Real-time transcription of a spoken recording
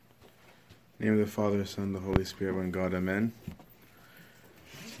In the name of the Father, Son, and the Holy Spirit, one God, Amen.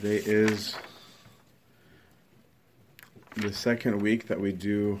 Today is the second week that we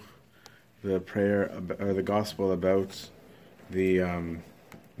do the prayer or the gospel about the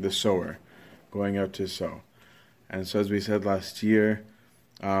sower going out to sow. And so, as we said last year,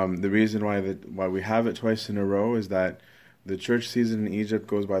 the reason why we have it twice in a row is that the church season in Egypt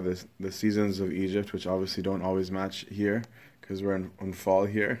goes by the seasons of Egypt, which obviously don't always match here because we're in fall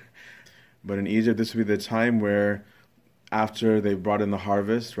here. But in Egypt, this would be the time where after they've brought in the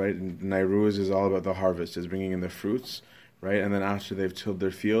harvest, right? And Nairuz is all about the harvest, is bringing in the fruits, right? And then after they've tilled their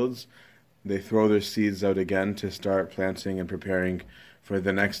fields, they throw their seeds out again to start planting and preparing for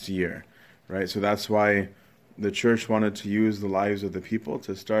the next year, right? So that's why the church wanted to use the lives of the people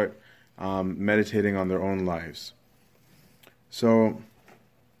to start meditating on their own lives. So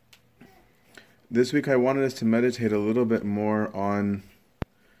this week I wanted us to meditate a little bit more on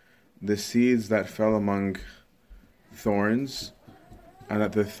the seeds that fell among thorns, and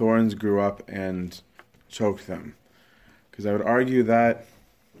that the thorns grew up and choked them. Because I would argue that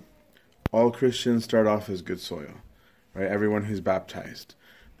all Christians start off as good soil, right? Everyone who's baptized.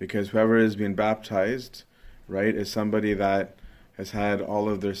 Because whoever is being baptized, right, is somebody that has had all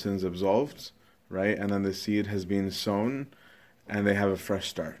of their sins absolved, right? And then the seed has been sown, and they have a fresh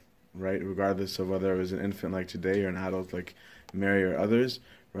start, right? Regardless of whether it was an infant like today or an adult like Mary or others,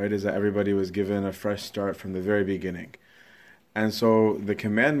 right, is that everybody was given a fresh start from the very beginning. And so the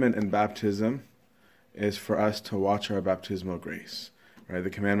commandment in baptism is for us to watch our baptismal grace, right? The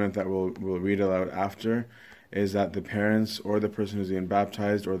commandment that we'll read aloud after is that the parents or the person who's being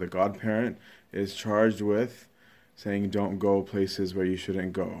baptized or the godparent is charged with saying, don't go places where you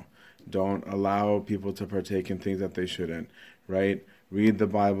shouldn't go. Don't allow people to partake in things that they shouldn't, right? Read the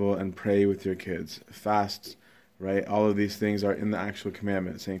Bible and pray with your kids. Fast, right? All of these things are in the actual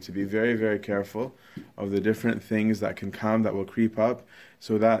commandment, saying to be very, very careful of the different things that can come, that will creep up,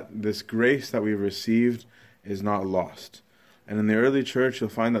 so that this grace that we've received is not lost. And in the early church, you'll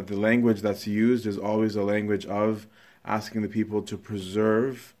find that the language that's used is always a language of asking the people to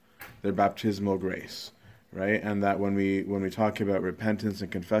preserve their baptismal grace, right? And that when we talk about repentance and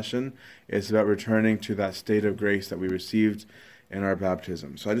confession, it's about returning to that state of grace that we received in our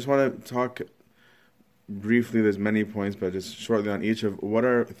baptism. So I just want to talk briefly, there's many points, but just shortly on each of what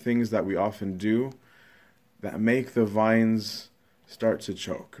are things that we often do that make the vines start to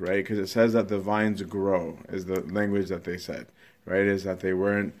choke, right? Because it says that the vines grow, is the language that they said, right? Is that it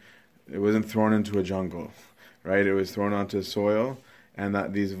wasn't thrown into a jungle, right? It was thrown onto soil, and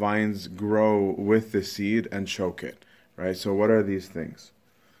that these vines grow with the seed and choke it, right? So what are these things?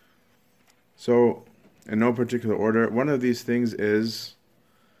 So in no particular order, one of these things is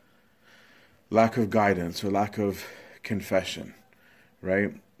lack of guidance or lack of confession,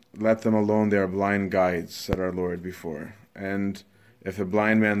 right? Let them alone, they are blind guides, said our Lord before. And if a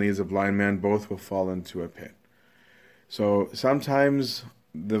blind man leads a blind man, both will fall into a pit. So sometimes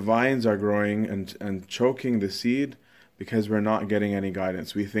the vines are growing and choking the seed because we're not getting any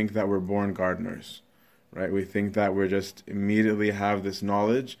guidance. We think that we're born gardeners, right? We think that we're just immediately have this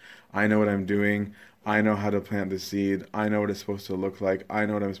knowledge. I know what I'm doing. I know how to plant the seed. I know what it's supposed to look like. I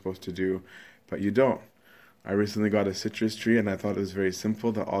know what I'm supposed to do. But you don't. I recently got a citrus tree, and I thought it was very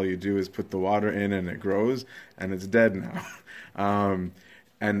simple, that all you do is put the water in and it grows, and it's dead now.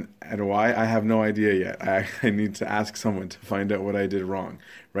 And why? I have no idea yet. I need to ask someone to find out what I did wrong,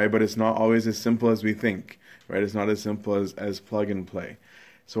 right? But it's not always as simple as we think, right? It's not as simple as plug and play.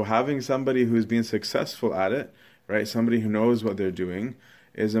 So having somebody who's been successful at it, right, somebody who knows what they're doing,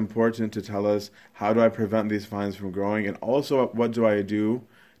 is important to tell us, how do I prevent these vines from growing? And also, what do I do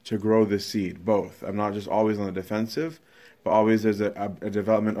to grow the seed? Both. I'm not just always on the defensive, but always there's a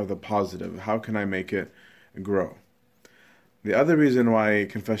development of the positive. How can I make it grow? The other reason why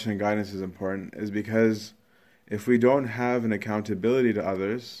confession and guidance is important is because if we don't have an accountability to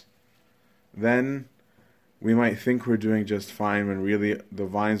others, then we might think we're doing just fine when really the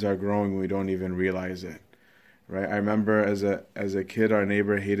vines are growing and we don't even realize it. Right? I remember as a kid, our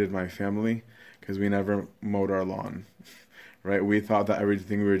neighbor hated my family because we never mowed our lawn. Right? We thought that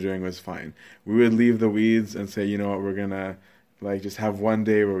everything we were doing was fine. We would leave the weeds and say, you know what, we're gonna just have one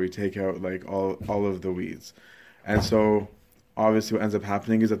day where we take out all of the weeds. And so obviously what ends up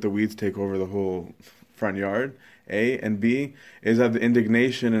happening is that the weeds take over the whole front yard, A, and B is that the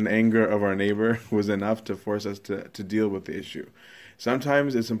indignation and anger of our neighbor was enough to force us to deal with the issue.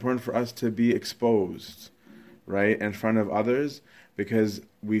 Sometimes it's important for us to be exposed, right, in front of others, because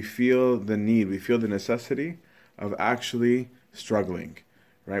we feel the need, we feel the necessity of actually struggling,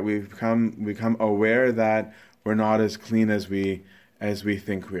 right? We become aware that we're not as clean as we as we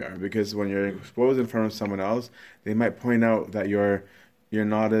think we are. Because when you're exposed in front of someone else, they might point out that you're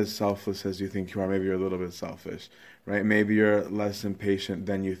not as selfless as you think you are. Maybe you're a little bit selfish, right? Maybe you're less impatient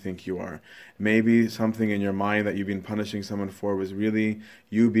than you think you are. Maybe something in your mind that you've been punishing someone for was really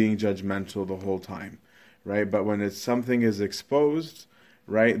you being judgmental the whole time, right? But when something is exposed,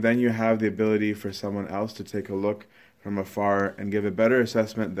 right, then you have the ability for someone else to take a look from afar and give a better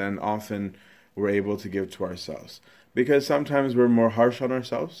assessment than often we're able to give to ourselves. Because sometimes we're more harsh on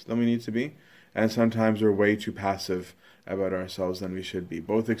ourselves than we need to be, and sometimes we're way too passive about ourselves than we should be.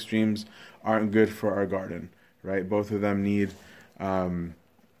 Both extremes aren't good for our garden, right? Both of them need a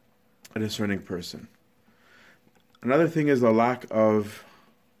discerning person. Another thing is the lack of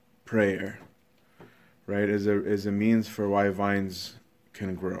prayer, right? Is a means for why vines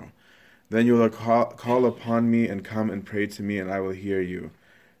can grow. Then you will call upon me and come and pray to me, and I will hear you,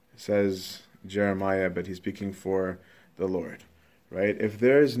 says Jeremiah, but he's speaking for the Lord, right? If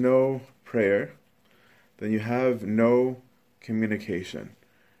there is no prayer, then you have no communication,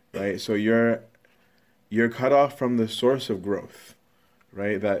 right? So you're cut off from the source of growth,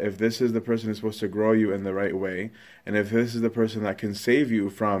 right? That if this is the person who's supposed to grow you in the right way, and if this is the person that can save you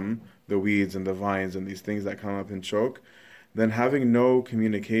from the weeds and the vines and these things that come up and choke, then having no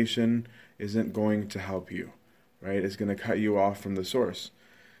communication isn't going to help you, right? It's going to cut you off from the source.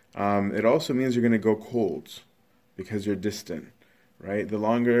 It also means you're going to go cold because you're distant, right? The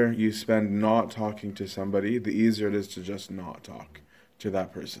longer you spend not talking to somebody, the easier it is to just not talk to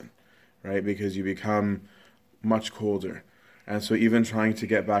that person, right? Because you become much colder. And so even trying to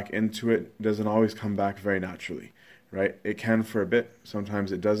get back into it doesn't always come back very naturally, right? It can for a bit,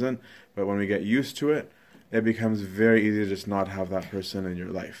 sometimes it doesn't, but when we get used to it, it becomes very easy to just not have that person in your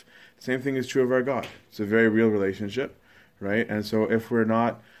life. Same thing is true of our God. It's a very real relationship, right? And so if we're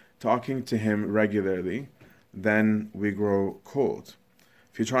not talking to him regularly, then we grow cold.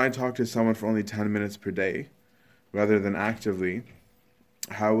 If you try and talk to someone for only 10 minutes per day, rather than actively,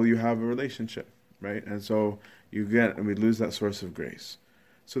 how will you have a relationship, right? And so we lose that source of grace.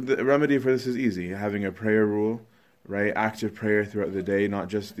 So the remedy for this is easy, having a prayer rule, right? Active prayer throughout the day, not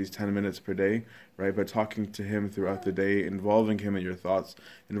just these 10 minutes per day, right? But talking to him throughout the day, involving him in your thoughts,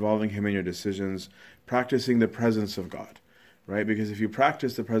 involving him in your decisions, practicing the presence of God, right? Because if you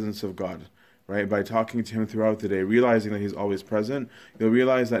practice the presence of God, right, by talking to him throughout the day, realizing that he's always present, you'll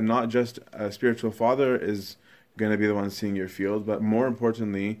realize that not just a spiritual father is going to be the one seeing your field, but more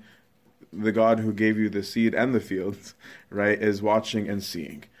importantly, the God who gave you the seed and the fields, right, is watching and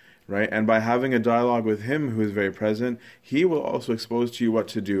seeing, right? And by having a dialogue with him who is very present, he will also expose to you what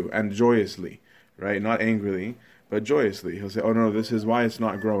to do, and joyously, right? Not angrily, but joyously. He'll say, oh no, this is why it's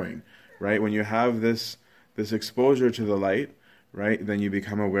not growing, right? When you have this exposure to the light, right, then you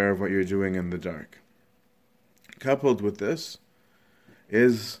become aware of what you're doing in the dark. Coupled with this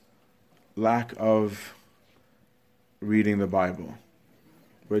is lack of reading the Bible,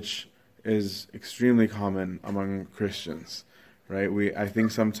 which is extremely common among Christians, right? I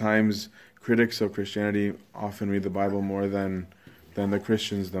think sometimes critics of Christianity often read the Bible more than the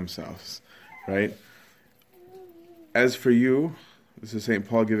Christians themselves, right? As for you, this is St.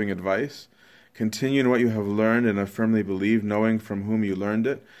 Paul giving advice, continue in what you have learned and have firmly believed, knowing from whom you learned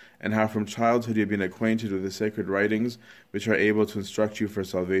it, and how from childhood you have been acquainted with the sacred writings, which are able to instruct you for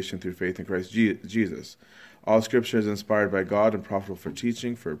salvation through faith in Christ Jesus. All Scripture is inspired by God and profitable for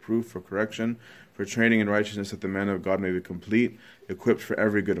teaching, for reproof, for correction, for training in righteousness, that the man of God may be complete, equipped for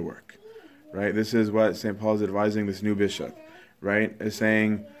every good work. Right? This is what St. Paul is advising this new bishop, right? Is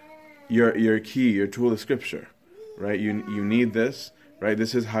saying, your key, your tool is Scripture, right? You need this. Right,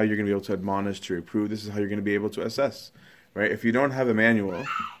 this is how you're going to be able to admonish, to reprove. This is how you're going to be able to assess. Right, if you don't have a manual,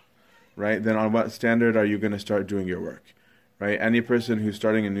 right, then on what standard are you going to start doing your work? Right, any person who's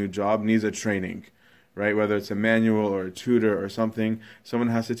starting a new job needs a training, right? Whether it's a manual or a tutor or something, someone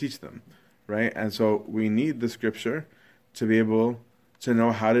has to teach them, right? And so we need the Scripture to be able to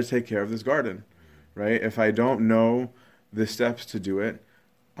know how to take care of this garden, right? If I don't know the steps to do it,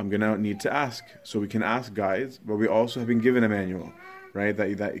 I'm going to need to ask. So we can ask guides, but we also have been given a manual, right,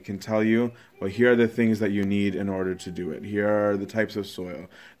 that it can tell you, well, here are the things that you need in order to do it. Here are the types of soil.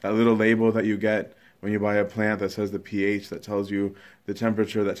 That little label that you get when you buy a plant that says the pH, that tells you the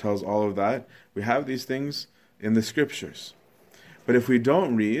temperature, that tells all of that. We have these things in the Scriptures. But if we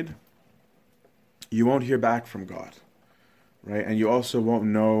don't read, you won't hear back from God, right? And you also won't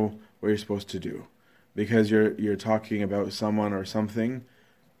know what you're supposed to do, because you're talking about someone or something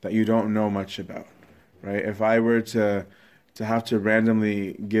that you don't know much about, right? If I were to have to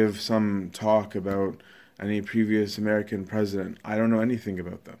randomly give some talk about any previous American president, I don't know anything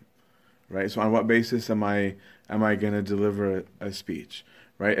about them, right? So on what basis am I going to deliver a speech,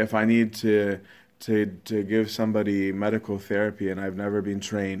 right? If I need to give somebody medical therapy and I've never been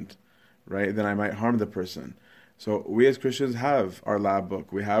trained, right, then I might harm the person. So we as Christians have our lab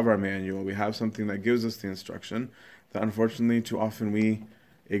book, we have our manual, we have something that gives us the instruction that unfortunately too often we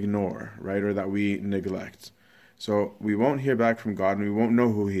ignore, right, or that we neglect. So we won't hear back from God and we won't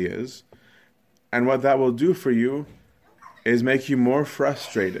know who He is. And what that will do for you is make you more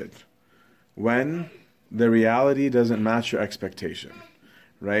frustrated when the reality doesn't match your expectation,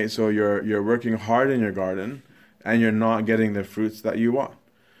 right? So you're working hard in your garden and you're not getting the fruits that you want,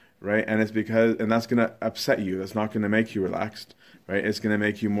 right? And it's because, and that's going to upset you. That's not going to make you relaxed, right? It's going to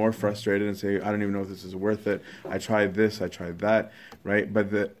make you more frustrated and say, I don't even know if this is worth it. I tried this, I tried that, right?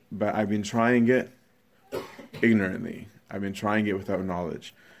 But I've been trying it ignorantly. I've been trying it without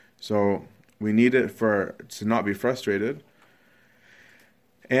knowledge. So we need it to not be frustrated.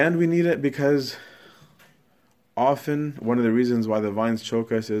 And we need it because often one of the reasons why the vines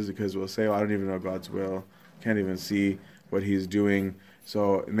choke us is because we'll say, I don't even know God's will. Can't even see what He's doing.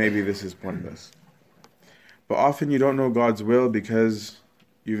 So maybe this is pointless. But often you don't know God's will because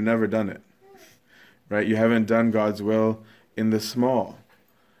you've never done it, right? You haven't done God's will in the small.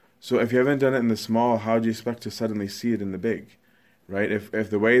 So if you haven't done it in the small, how do you expect to suddenly see it in the big, right? If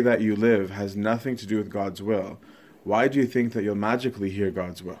the way that you live has nothing to do with God's will, why do you think that you'll magically hear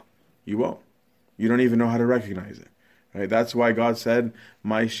God's will? You won't. You don't even know how to recognize it, right? That's why God said,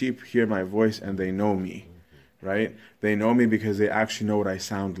 my sheep hear my voice and they know me, right? They know me because they actually know what I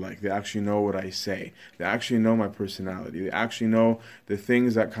sound like. They actually know what I say. They actually know my personality. They actually know the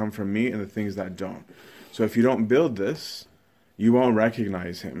things that come from me and the things that don't. So if you don't build this, you won't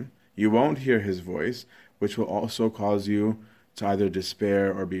recognize Him. You won't hear His voice, which will also cause you to either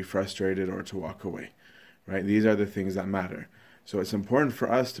despair or be frustrated or to walk away, right? These are the things that matter. So it's important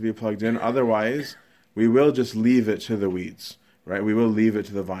for us to be plugged in. Otherwise, we will just leave it to the weeds, right? We will leave it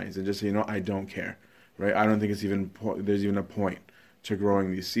to the vines and just say, I don't care, right? I don't think there's even a point to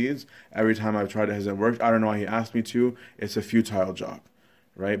growing these seeds. Every time I've tried it hasn't worked. I don't know why He asked me to. It's a futile job,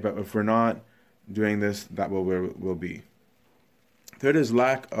 right? But if we're not doing this, that will where we'll be. Third is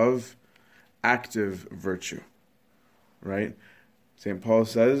lack of active virtue, right? St. Paul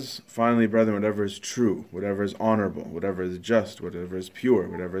says, finally, brethren, whatever is true, whatever is honorable, whatever is just, whatever is pure,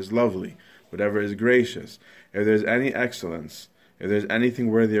 whatever is lovely, whatever is gracious, if there's any excellence, if there's anything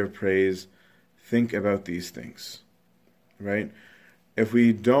worthy of praise, think about these things, right? If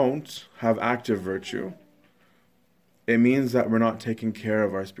we don't have active virtue, it means that we're not taking care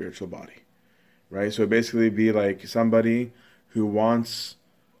of our spiritual body, right? So basically be like somebody who wants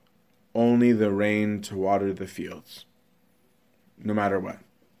only the rain to water the fields, no matter what.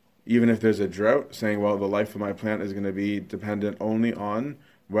 Even if there's a drought, saying, well, the life of my plant is going to be dependent only on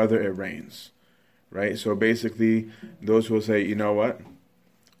whether it rains, right? So basically, those who will say, you know what,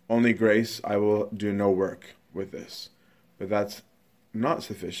 only grace, I will do no work with this. But that's not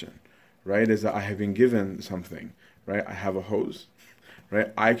sufficient, right? Is that I have been given something, right? I have a hose,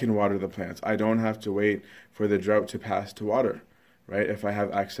 right? I can water the plants. I don't have to wait for the drought to pass to water, right? If I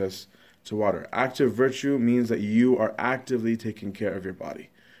have access to water. Active virtue means that you are actively taking care of your body.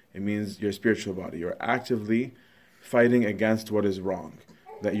 It means your spiritual body. You're actively fighting against what is wrong.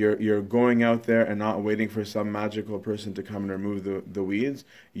 That you're going out there and not waiting for some magical person to come and remove the weeds.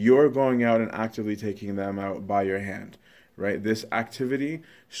 You're going out and actively taking them out by your hand, right? This activity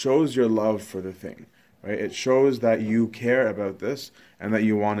shows your love for the thing, right? It shows that you care about this and that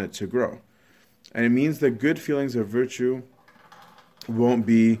you want it to grow. And it means that good feelings of virtue won't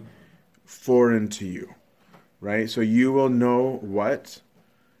be foreign to you, right? So you will know what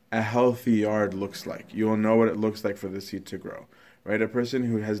a healthy yard looks like. You will know what it looks like for the seed to grow, right? A person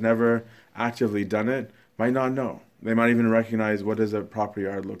who has never actively done it might not know. They might even recognize what does a proper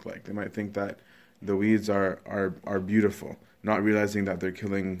yard look like. They might think that the weeds are beautiful, not realizing that they're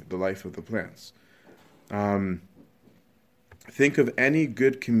killing the life of the plants. Think of any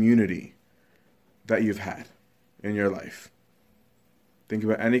good community that you've had in your life. Think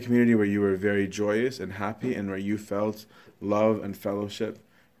about any community where you were very joyous and happy and where you felt love and fellowship,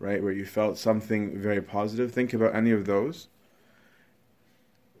 right? Where you felt something very positive. Think about any of those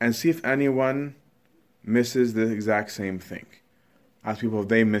and see if anyone misses the exact same thing. Ask people if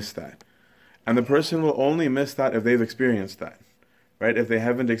they miss that. And the person will only miss that if they've experienced that, right? If they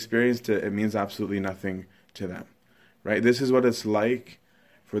haven't experienced it, it means absolutely nothing to them, right? This is what it's like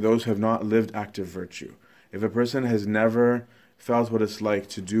for those who have not lived active virtue. If a person has never felt what it's like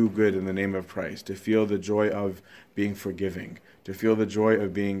to do good in the name of Christ, to feel the joy of being forgiving, to feel the joy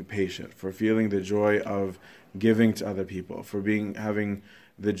of being patient, for feeling the joy of giving to other people, for having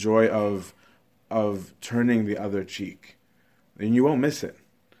the joy of turning the other cheek. And you won't miss it,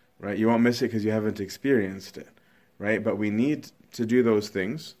 right? You won't miss it because you haven't experienced it, right? But we need to do those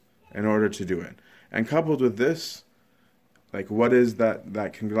things in order to do it. And coupled with this, like what is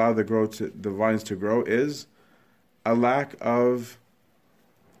that can allow the vines to grow is a lack of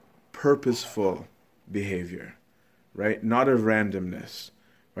purposeful behavior, right? Not of randomness,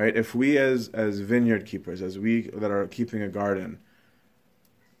 right? If we as vineyard keepers, as we that are keeping a garden,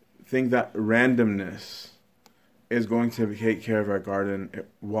 think that randomness is going to take care of our garden, it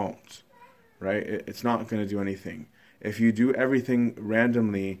won't, right? It's not going to do anything. If you do everything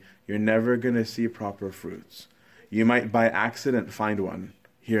randomly, you're never going to see proper fruits. You might by accident find one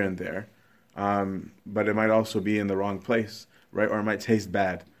here and there, but it might also be in the wrong place, right? Or it might taste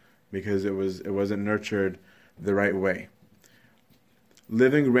bad because it wasn't nurtured the right way.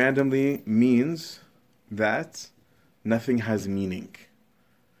 Living randomly means that nothing has meaning.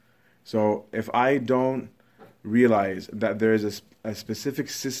 So if I don't realize that there is a specific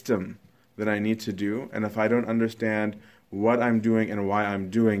system that I need to do, and if I don't understand what I'm doing and why I'm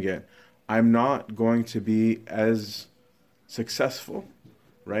doing it, I'm not going to be as successful,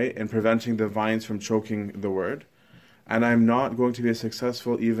 right, in preventing the vines from choking the word. And I'm not going to be as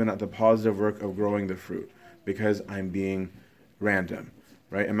successful even at the positive work of growing the fruit because I'm being random,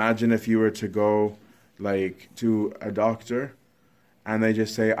 right? Imagine if you were to go like to a doctor and they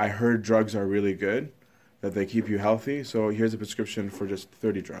just say, I heard drugs are really good, that they keep you healthy, so here's a prescription for just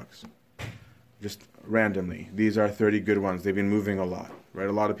 30 drugs. Just randomly. These are 30 good ones. They've been moving a lot, right?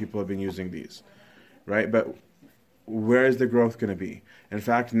 A lot of people have been using these, right? But where is the growth going to be? In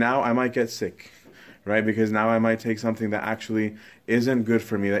fact, now I might get sick, right? Because now I might take something that actually isn't good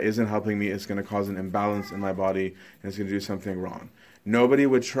for me, that isn't helping me. It's going to cause an imbalance in my body, and it's going to do something wrong. Nobody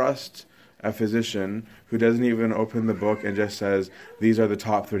would trust a physician who doesn't even open the book and just says, these are the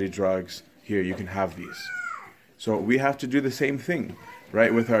top 30 drugs. Here, you can have these. So we have to do the same thing,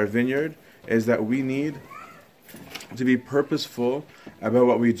 right, with our vineyard, is that we need to be purposeful about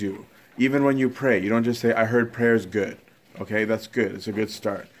what we do. Even when you pray, you don't just say, I heard prayer is good. Okay, that's good. It's a good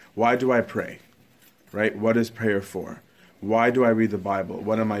start. Why do I pray? Right? What is prayer for? Why do I read the Bible?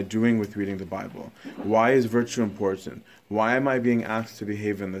 What am I doing with reading the Bible? Why is virtue important? Why am I being asked to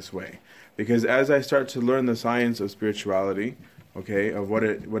behave in this way? Because as I start to learn the science of spirituality, okay, of what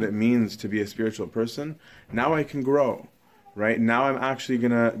it means to be a spiritual person, now I can grow, right? Now I'm actually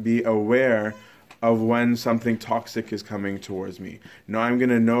going to be aware of when something toxic is coming towards me. Now I'm going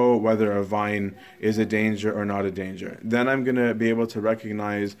to know whether a vine is a danger or not a danger. Then I'm going to be able to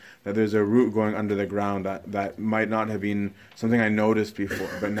recognize that there's a root going under the ground that might not have been something I noticed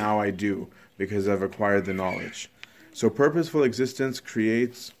before, but now I do because I've acquired the knowledge. So purposeful existence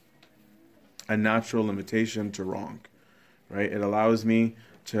creates a natural limitation to wrong. Right? It allows me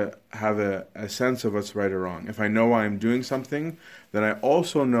to have a sense of what's right or wrong. If I know why I'm doing something, then I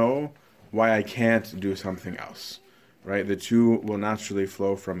also know why I can't do something else. Right? The two will naturally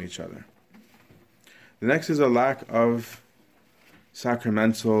flow from each other. The next is a lack of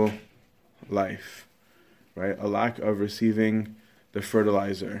sacramental life. Right? A lack of receiving the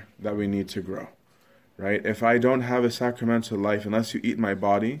fertilizer that we need to grow. Right? If I don't have a sacramental life, unless you eat my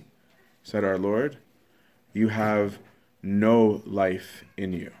body, said our Lord, you have no life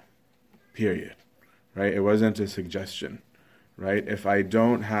in you, period, right? It wasn't a suggestion, right? If I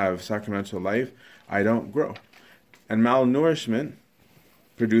don't have sacramental life, I don't grow. And malnourishment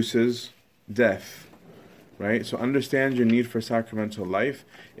produces death, right? So understand your need for sacramental life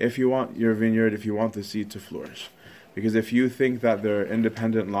if you want your vineyard, if you want the seed to flourish. Because if you think that they're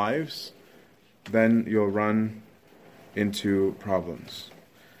independent lives, then you'll run into problems.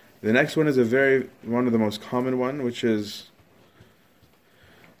 The next one is one of the most common one, which is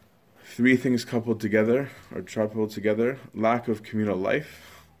three things coupled together, or coupled together: lack of communal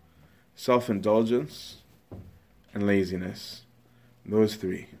life, self-indulgence, and laziness. Those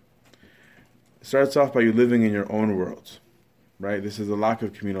three. It starts off by you living in your own world, right? This is the lack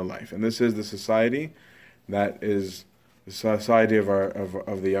of communal life. And this is the society that is the society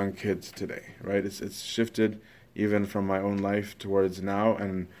of the young kids today, right? It's shifted even from my own life towards now,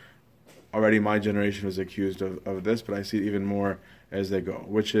 and already my generation was accused of this, but I see it even more as they go,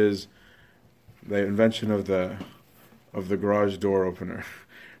 which is the invention of the garage door opener,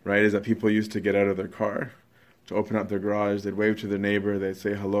 right? Is that people used to get out of their car to open up their garage, they'd wave to their neighbor, they'd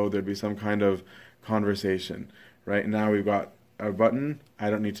say hello, there'd be some kind of conversation. Right now we've got a button, I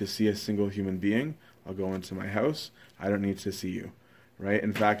don't need to see a single human being, I'll go into my house, I don't need to see you. right?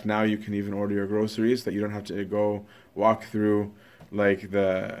 In fact, now you can even order your groceries that you don't have to go walk through like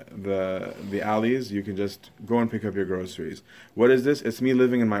the alleys. You can just go and pick up your groceries. What is this? It's me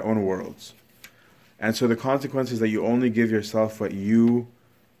living in my own worlds. And so the consequence is that you only give yourself what you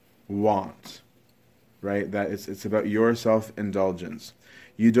want, right? That it's about your self-indulgence.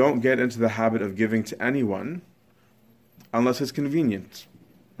 You don't get into the habit of giving to anyone unless it's convenient,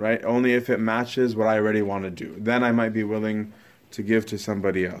 right? Only if it matches what I already want to do. Then I might be willing to give to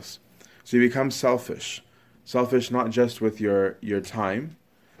somebody else. So you become selfish. Selfish not just with your time,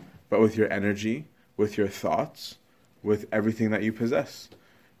 but with your energy, with your thoughts, with everything that you possess,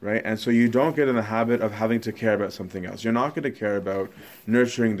 right? And so you don't get in the habit of having to care about something else. You're not going to care about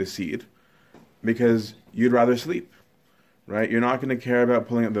nurturing the seed because you'd rather sleep, right? You're not going to care about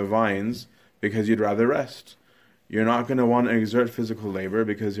pulling up the vines because you'd rather rest. You're not going to want to exert physical labor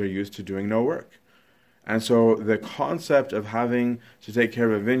because you're used to doing no work. And so the concept of having to take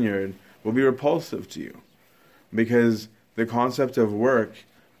care of a vineyard will be repulsive to you because the concept of work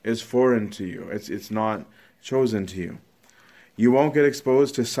is foreign to you. It's not chosen to you. You won't get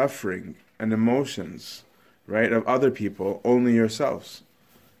exposed to suffering and emotions, right, of other people, only yourselves,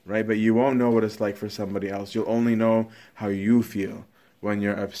 right? But you won't know what it's like for somebody else. You'll only know how you feel when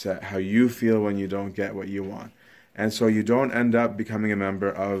you're upset, how you feel when you don't get what you want. And so you don't end up becoming a member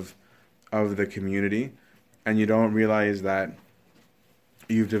of the community, and you don't realize that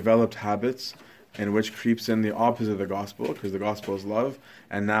you've developed habits in which creeps in the opposite of the gospel, because the gospel is love,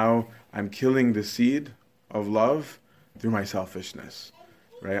 and now I'm killing the seed of love through my selfishness,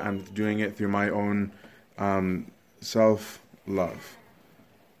 right? I'm doing it through my own self-love.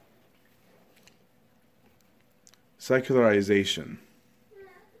 Secularization.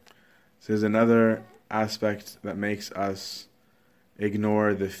 This is another aspect that makes us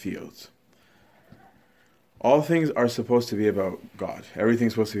ignore the field. All things are supposed to be about God.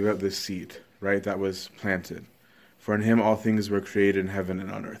 Everything's supposed to be about this seed, right, that was planted. For in him all things were created in heaven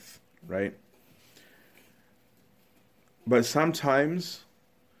and on earth, right? But sometimes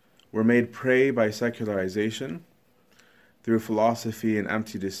we're made prey by secularization through philosophy and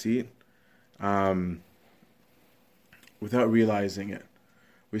empty deceit without realizing it.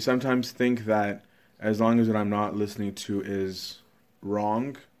 We sometimes think that as long as what I'm not listening to is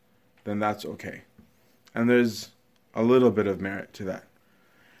wrong, then that's okay. And there's a little bit of merit to that.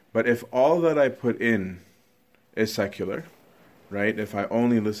 But if all that I put in is secular, right? If I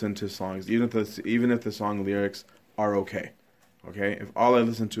only listen to songs, even if the song lyrics are okay? If all I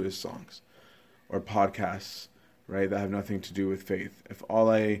listen to is songs or podcasts, right, that have nothing to do with faith. If all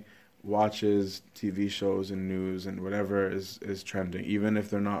I watch is TV shows and news and whatever is trending, even if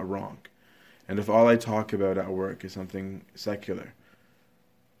they're not wrong. And if all I talk about at work is something secular,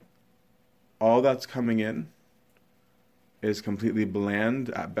 all that's coming in is completely bland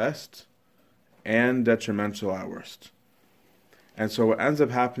at best and detrimental at worst. And so what ends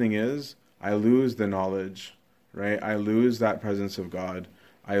up happening is I lose the knowledge, right? I lose that presence of God.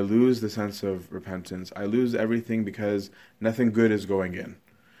 I lose the sense of repentance. I lose everything because nothing good is going in.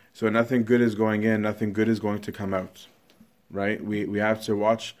 So nothing good is going in, nothing good is going to come out, right? We have to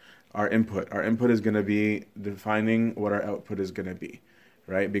watch our input. Our input is going to be defining what our output is going to be,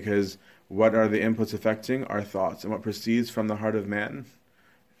 right? Because what are the inputs affecting? Our thoughts. And what proceeds from the heart of man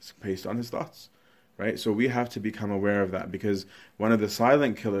is based on his thoughts, right? So we have to become aware of that because one of the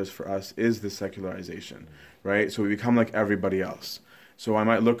silent killers for us is the secularization, right? So we become like everybody else. So I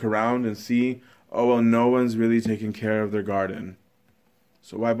might look around and see, oh, well, no one's really taking care of their garden.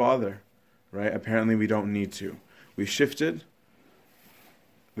 So why bother, right? Apparently we don't need to. We shifted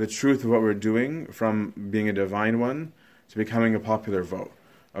the truth of what we're doing from being a divine one to becoming a popular vote.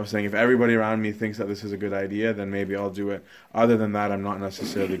 I was saying if everybody around me thinks that this is a good idea, then maybe I'll do it. Other than that, I'm not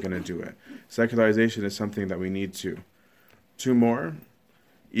necessarily going to do it. Secularization is something that we need to. Two more.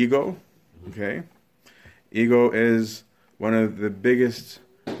 Ego. Okay. Ego is one of the biggest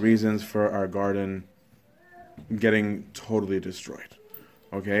reasons for our garden getting totally destroyed.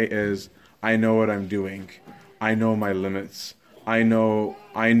 Okay, is I know what I'm doing. I know my limits. I know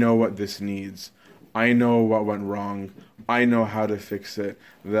what this needs. I know what went wrong. I know how to fix it.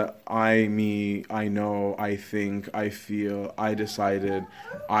 The I know, I think, I feel, I decided,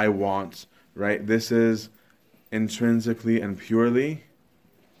 I want, right? This is intrinsically and purely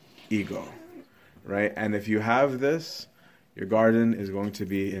ego, right? And if you have this, your garden is going to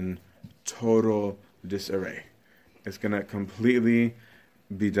be in total disarray. It's going to completely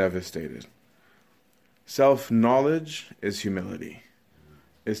be devastated. Self-knowledge is humility.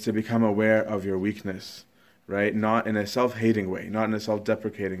 Is to become aware of your weakness, right? Not in a self-hating way, not in a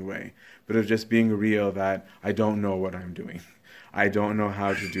self-deprecating way, but of just being real that I don't know what I'm doing. I don't know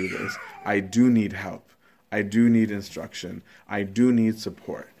how to do this. I do need help. I do need instruction. I do need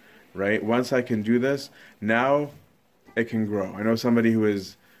support, right? Once I can do this, now it can grow. I know somebody who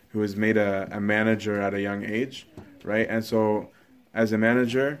is made a manager at a young age, right? And so as a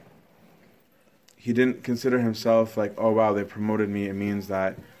manager, he didn't consider himself like, oh wow, they promoted me. It means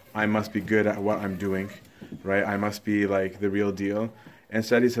that I must be good at what I'm doing, right? I must be like the real deal.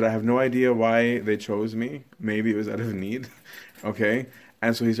 Instead, he said, I have no idea why they chose me. Maybe it was out of need, okay?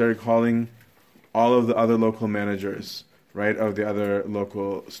 And so he started calling all of the other local managers, right, of the other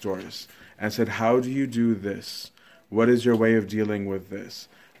local stores, and said, how do you do this? What is your way of dealing with this?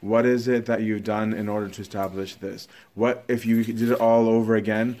 What is it that you've done in order to establish this? What if you did it all over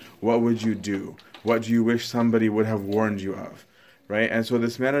again? What would you do? What do you wish somebody would have warned you of, right? And so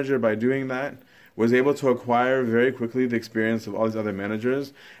this manager, by doing that, was able to acquire very quickly the experience of all these other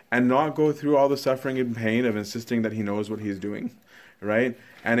managers and not go through all the suffering and pain of insisting that he knows what he's doing, right?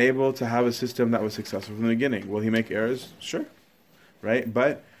 And able to have a system that was successful from the beginning. Will he make errors? Sure, right?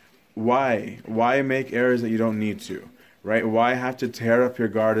 But why? Why make errors that you don't need to, right? Why have to tear up your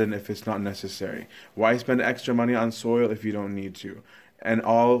garden if it's not necessary? Why spend extra money on soil if you don't need to? And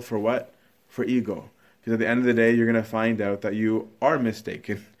all for what? For ego. Because at the end of the day, you're going to find out that you are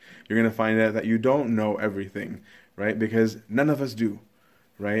mistaken. You're going to find out that you don't know everything, right? Because none of us do,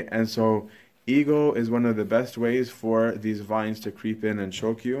 right? And so ego is one of the best ways for these vines to creep in and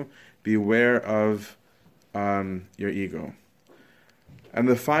choke you. Beware of your ego. And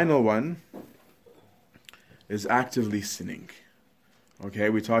the final one is actively sinning. Okay,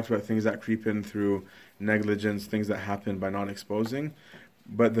 we talked about things that creep in through negligence, things that happen by not exposing.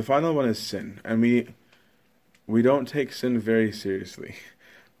 But the final one is sin. And we don't take sin very seriously.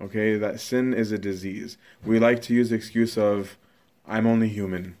 Okay, that sin is a disease. We like to use the excuse of, I'm only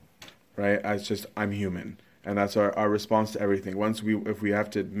human, right? As just, I'm human. And that's our response to everything. If we have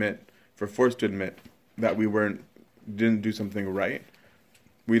to admit, if we're forced to admit that we didn't do something right,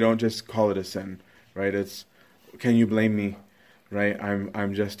 we don't just call it a sin, right? It's, can you blame me, right?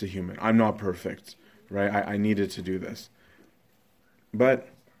 I'm just a human. I'm not perfect, right? I needed to do this. But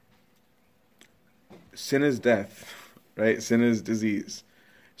sin is death, right? Sin is disease.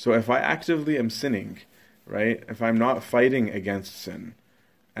 So if I actively am sinning, right? If I'm not fighting against sin,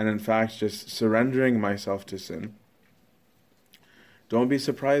 and in fact just surrendering myself to sin, don't be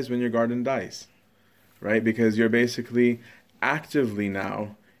surprised when your garden dies, right? Because you're basically actively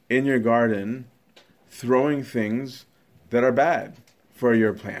now in your garden throwing things that are bad for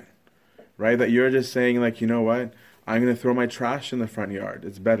your plant, right? That you're just saying like, you know what? I'm going to throw my trash in the front yard.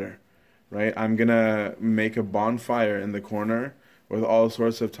 It's better, right? I'm going to make a bonfire in the corner with all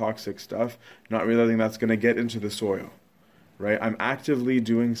sorts of toxic stuff, not realizing that's going to get into the soil, right? I'm actively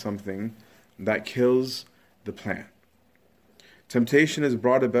doing something that kills the plant. Temptation is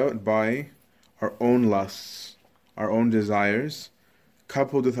brought about by our own lusts, our own desires,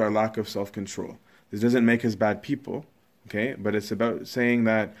 coupled with our lack of self-control. This doesn't make us bad people, okay? But it's about saying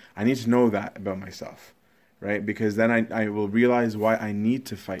that I need to know that about myself, right? Because then I will realize why I need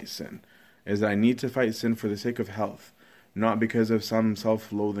to fight sin, is that I need to fight sin for the sake of health, not because of some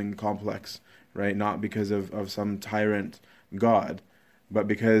self-loathing complex, right? Not because of some tyrant God, but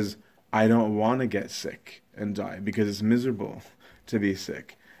because I don't want to get sick and die, because it's miserable to be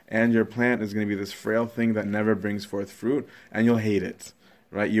sick. And your plant is going to be this frail thing that never brings forth fruit, and you'll hate it,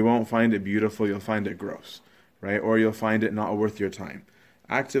 right? You won't find it beautiful, you'll find it gross, right? Or you'll find it not worth your time.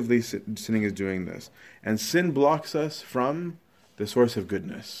 Actively sinning is doing this. And sin blocks us from the source of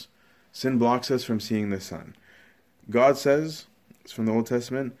goodness. Sin blocks us from seeing the sun. God says, it's from the Old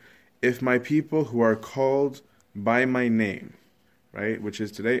Testament, if my people who are called by my name, right, which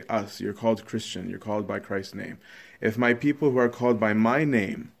is today us, you're called Christian, you're called by Christ's name. If my people who are called by my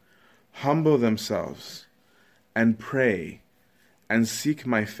name humble themselves and pray and seek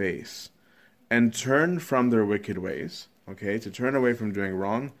my face and turn from their wicked ways, okay, to turn away from doing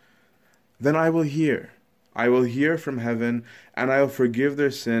wrong, then I will hear. I will hear from heaven, and I will forgive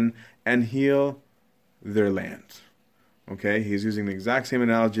their sin and heal their land. Okay, he's using the exact same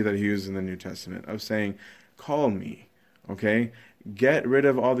analogy that he used in the New Testament of saying, call me, okay? Get rid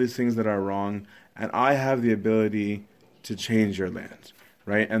of all these things that are wrong, and I have the ability to change your land,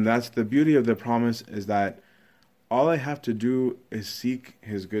 right? And that's the beauty of the promise, is that all I have to do is seek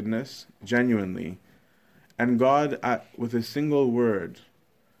his goodness genuinely, and God, with a single word,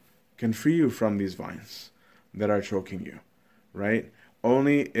 can free you from these vines that are choking you, right?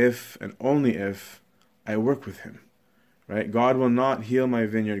 Only if and only if I work with him, right? God will not heal my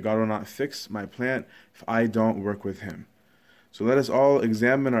vineyard. God will not fix my plant if I don't work with him. So let us all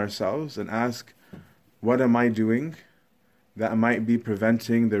examine ourselves and ask, what am I doing that might be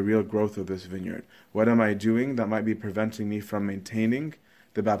preventing the real growth of this vineyard? What am I doing that might be preventing me from maintaining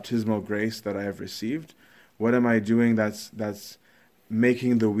the baptismal grace that I have received? What am I doing that's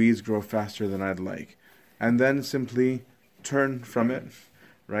making the weeds grow faster than I'd like? And then simply turn from it,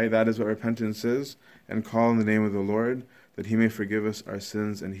 right? That is what repentance is, and call on the name of the Lord, that he may forgive us our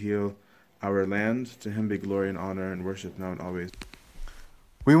sins and heal our land. To him be glory and honor and worship now and always.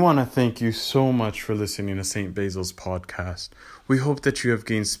 We want to thank you so much for listening to St. Basil's podcast. We hope that you have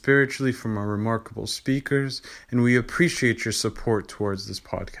gained spiritually from our remarkable speakers, and we appreciate your support towards this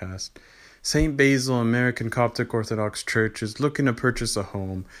podcast. St. Basil American Coptic Orthodox Church is looking to purchase a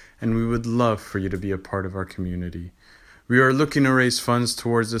home, and we would love for you to be a part of our community. We are looking to raise funds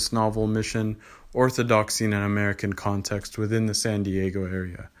towards this novel mission, Orthodoxy in an American Context, within the San Diego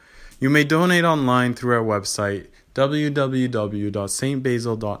area. You may donate online through our website,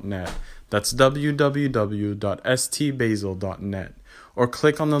 www.stbasil.net. That's www.stbasil.net. Or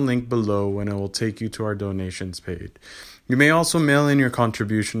click on the link below and it will take you to our donations page. You may also mail in your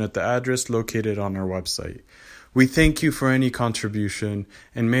contribution at the address located on our website. We thank you for any contribution,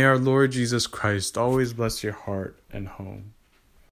 and may our Lord Jesus Christ always bless your heart and home.